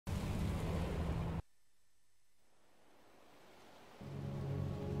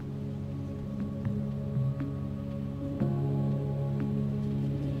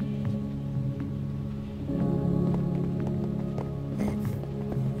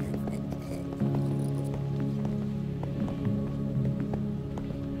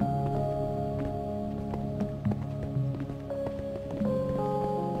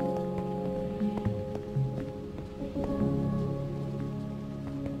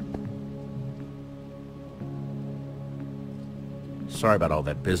Sorry about all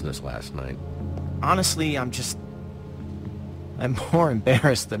that business last night. Honestly, I'm more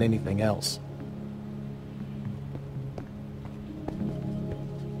embarrassed than anything else.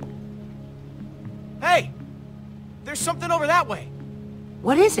 Hey! There's something over that way!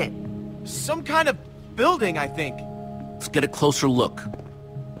 What is it? Some kind of building, I think. Let's get a closer look.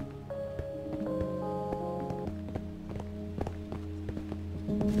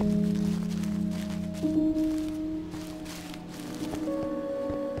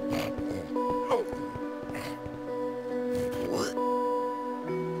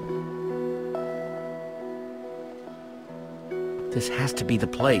 This has to be the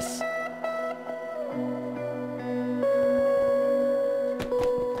place.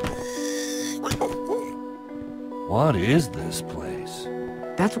 What is this place?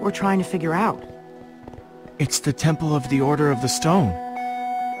 That's what we're trying to figure out. It's the Temple of the Order of the Stone.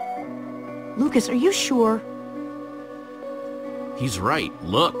 Lucas, are you sure? He's right.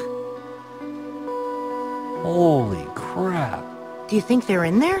 Look. Holy crap. Do you think they're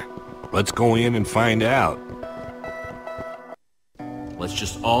in there? Let's go in and find out. Let's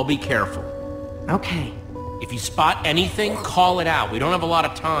just all be careful. Okay. If you spot anything, call it out. We don't have a lot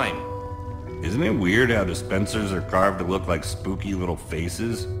of time. Isn't it weird how dispensers are carved to look like spooky little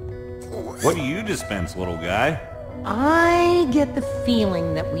faces? What do you dispense, little guy? I get the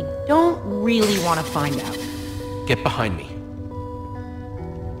feeling that we don't really want to find out. Get behind me.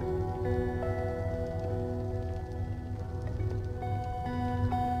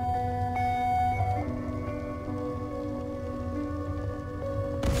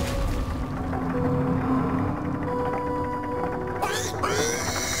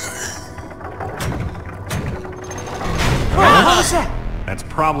 That's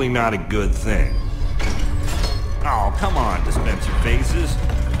probably not a good thing. Oh, come on, dispenser faces.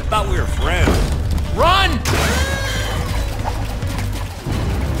 I thought we were friends. Run!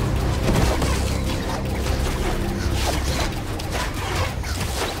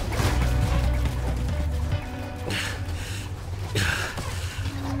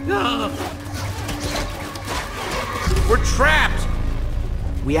 We're trapped!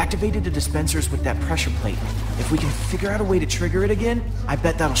 We activated the dispensers with that pressure plate. If we can figure out a way to trigger it again, I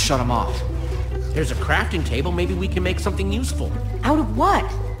bet that'll shut them off. There's a crafting table. Maybe we can make something useful. Out of what?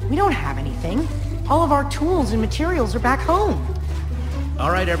 We don't have anything. All of our tools and materials are back home.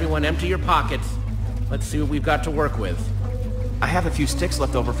 All right, everyone, empty your pockets. Let's see what we've got to work with. I have a few sticks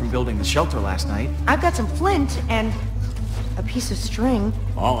left over from building the shelter last night. I've got some flint and a piece of string.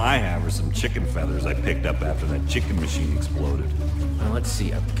 All I have are some chicken feathers I picked up after that chicken machine exploded. Let's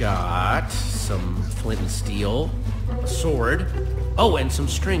see, I've got some flint and steel, a sword, oh, and some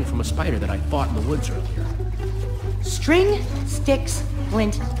string from a spider that I fought in the woods earlier. String, sticks,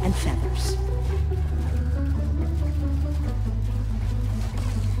 flint, and feathers.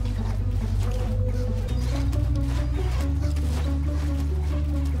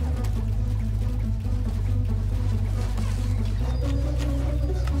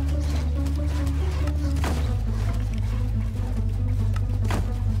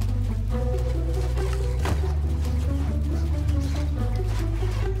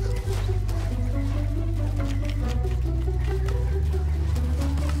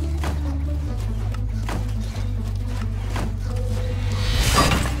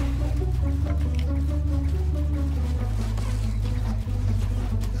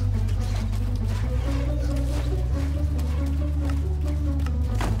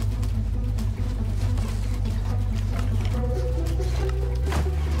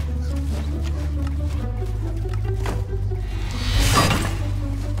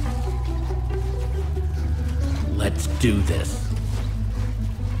 Let's do this.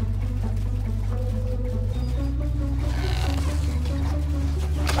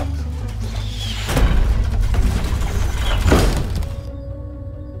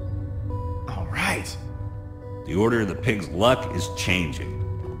 All right. The order of the pig's luck is changing.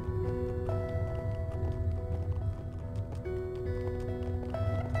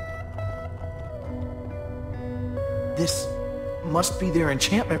 This must be their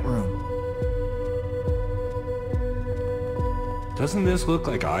enchantment room. Doesn't this look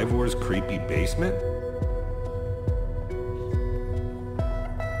like Ivor's creepy basement?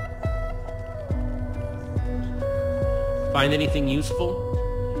 Find anything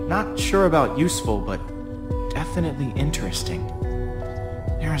useful? Not sure about useful, but definitely interesting.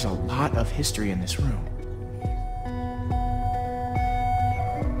 There is a lot of history in this room.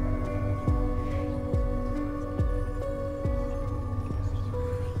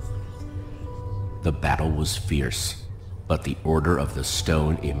 The battle was fierce, but the Order of the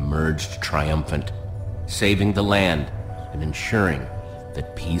Stone emerged triumphant, saving the land and ensuring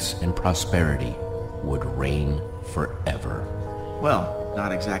that peace and prosperity would reign forever. Well,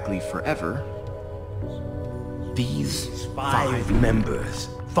 not exactly forever. These Five members,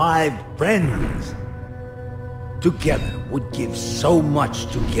 5 friends, together would give so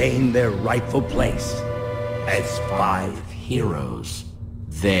much to gain their rightful place as 5 heroes,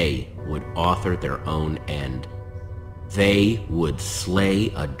 they would author their own end. They would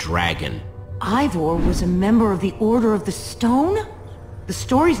slay a dragon. Ivor was a member of the Order of the Stone? The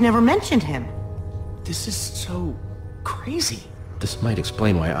stories never mentioned him. This is so crazy. This might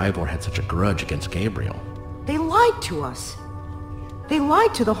explain why Ivor had such a grudge against Gabriel. They lied to us. They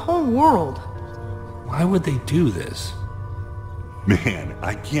lied to the whole world. Why would they do this? Man,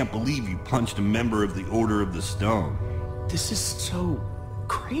 I can't believe you punched a member of the Order of the Stone. This is so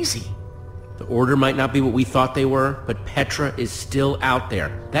crazy. The Order might not be what we thought they were, but Petra is still out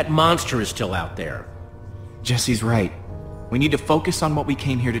there. That monster is still out there. Jesse's right. We need to focus on what we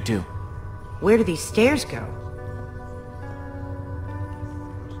came here to do. Where do these stairs go?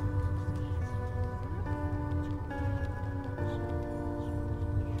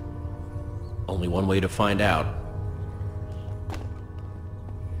 Only one way to find out.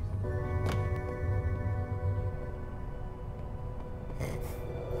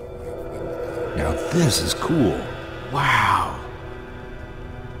 Now this is cool. Wow.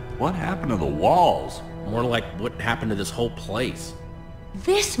 What happened to the walls? More like what happened to this whole place.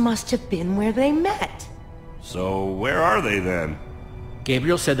 This must have been where they met. So where are they then?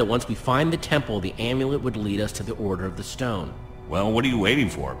 Gabriel said that once we find the temple, the amulet would lead us to the Order of the Stone. Well, what are you waiting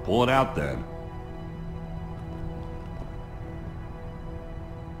for? Pull it out then.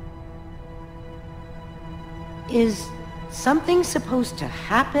 Is something supposed to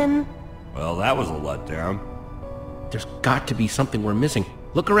happen? Well, that was a letdown. There's got to be something we're missing.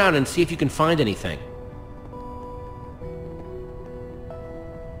 Look around and see if you can find anything.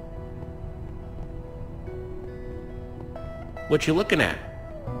 What you looking at?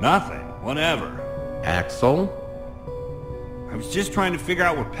 Nothing. Whatever. Axel? I was just trying to figure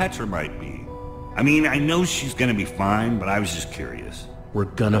out where Petra might be. I mean, I know she's gonna be fine, but I was just curious. We're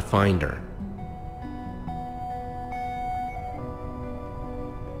gonna find her.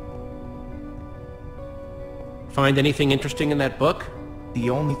 Find anything interesting in that book? The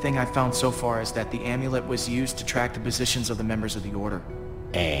only thing I found so far is that the amulet was used to track the positions of the members of the Order.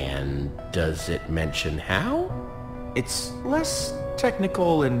 And does it mention how? It's less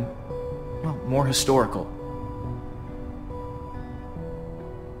technical and, well, more historical.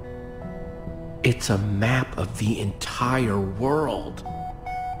 It's a map of the entire world.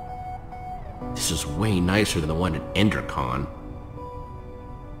 This is way nicer than the one at Endercon.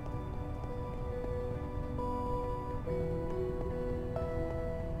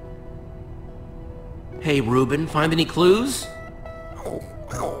 Hey, Reuben, find any clues?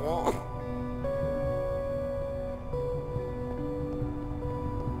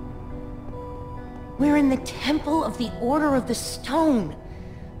 We're in the Temple of the Order of the Stone.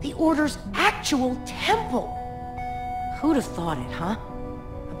 The Order's actual temple. Who'd have thought it, huh?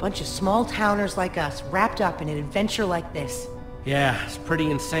 A bunch of small-towners like us wrapped up in an adventure like this. Yeah, it's pretty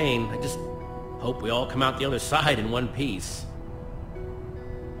insane. I just hope we all come out the other side in one piece.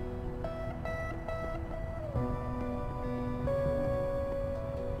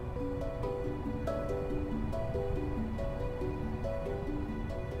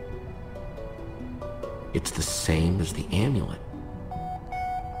 It's the same as the amulet.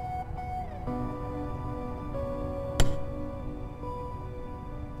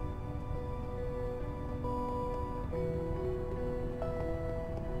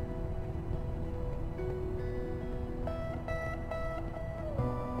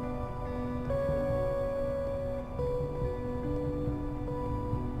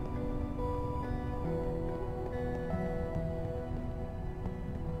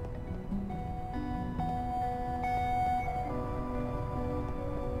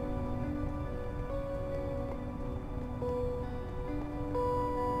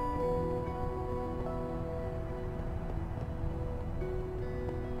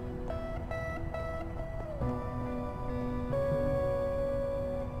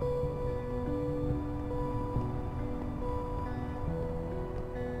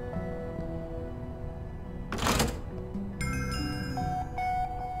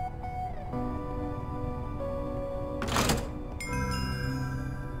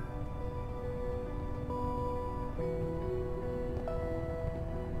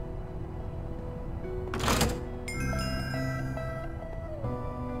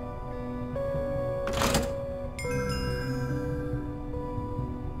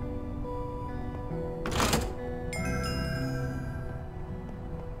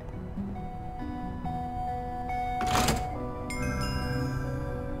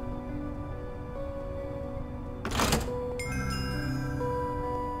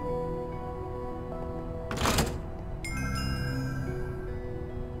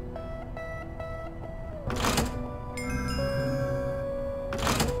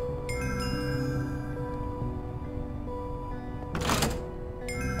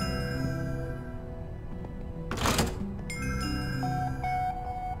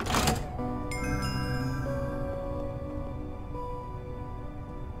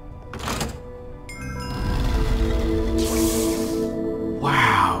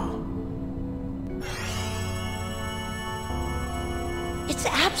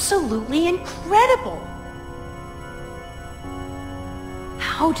 absolutely incredible!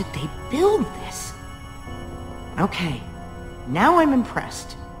 How did they build this? Okay, now I'm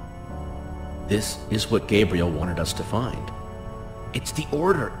impressed. This is what Gabriel wanted us to find. It's the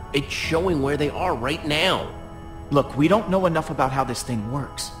Order. It's showing where they are right now. Look, we don't know enough about how this thing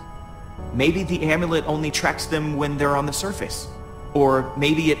works. Maybe the amulet only tracks them when they're on the surface. Or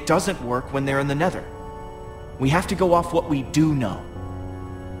maybe it doesn't work when they're in the Nether. We have to go off what we do know.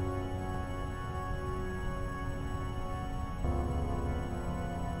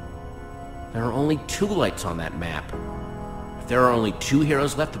 There are only 2 lights on that map. If there are only 2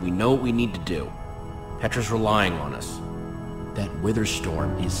 heroes left, then we know what we need to do. Petra's relying on us. That Wither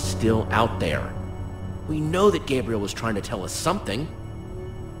Storm is still out there. We know that Gabriel was trying to tell us something.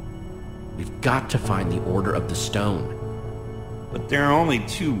 We've got to find the Order of the Stone. But there are only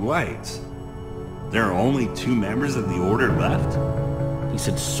 2 lights. There are only 2 members of the Order left? He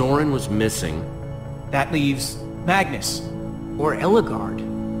said Soren was missing. That leaves Magnus. Or Ellegaard.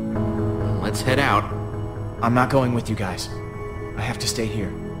 Let's head out. I'm not going with you guys. I have to stay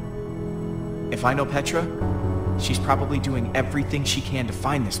here. If I know Petra, she's probably doing everything she can to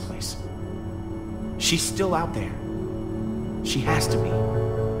find this place. She's still out there. She has to be.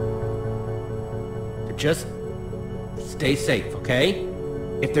 Just stay safe, okay?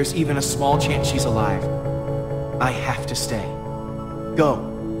 If there's even a small chance she's alive, I have to stay.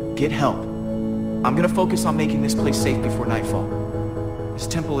 Go. Get help. I'm gonna focus on making this place safe before nightfall. This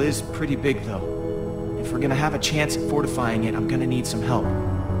temple is pretty big, though. If we're gonna have a chance at fortifying it, I'm gonna need some help.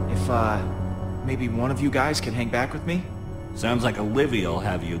 If, maybe one of you guys can hang back with me? Sounds like Olivia'll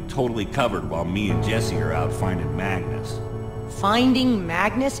have you totally covered while me and Jesse are out finding Magnus. Finding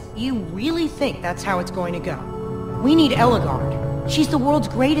Magnus? You really think that's how it's going to go? We need Ellegaard. She's the world's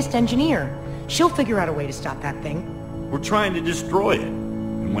greatest engineer. She'll figure out a way to stop that thing. We're trying to destroy it.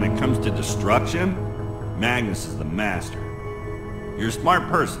 And when it comes to destruction, Magnus is the master. You're a smart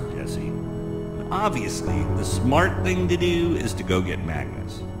person, Jesse. But obviously, the smart thing to do is to go get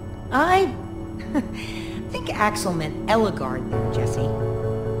Magnus. I think Axel meant Ellegaard there, Jesse.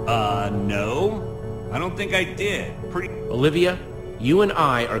 No. I don't think I did. Olivia, you and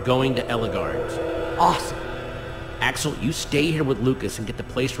I are going to Ellegaard's. Awesome. Axel, you stay here with Lucas and get the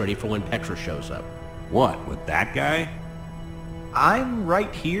place ready for when Petra shows up. What, with that guy? I'm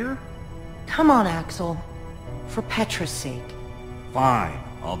right here? Come on, Axel. For Petra's sake. Fine,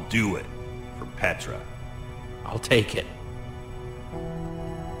 I'll do it. For Petra. I'll take it.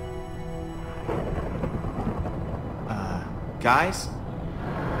 Guys?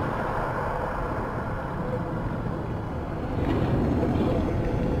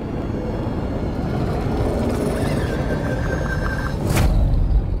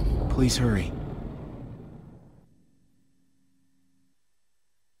 Please hurry.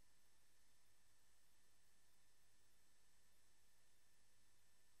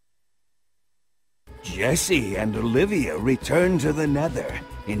 Jesse and Olivia return to the Nether,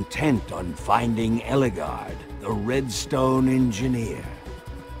 intent on finding Ellegaard, the redstone engineer.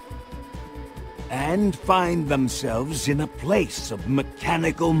 And find themselves in a place of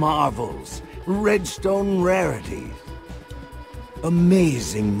mechanical marvels, redstone rarities.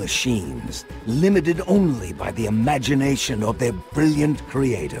 Amazing machines, limited only by the imagination of their brilliant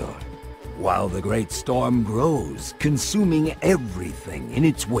creator. While the great storm grows, consuming everything in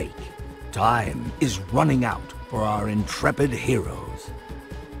its wake, time is running out for our intrepid heroes.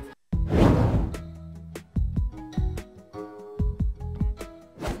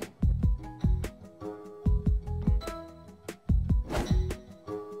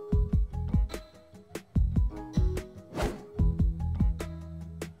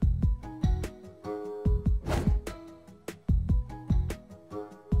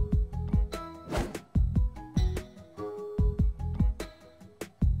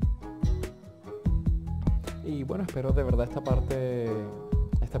 Y bueno, espero de verdad esta parte,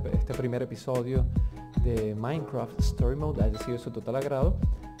 este primer episodio de Minecraft Story Mode haya sido de su total agrado,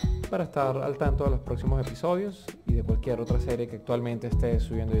 para estar al tanto de los próximos episodios y de cualquier otra serie que actualmente esté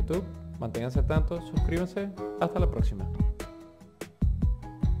subiendo a YouTube. Manténganse al tanto, suscríbanse, hasta la próxima.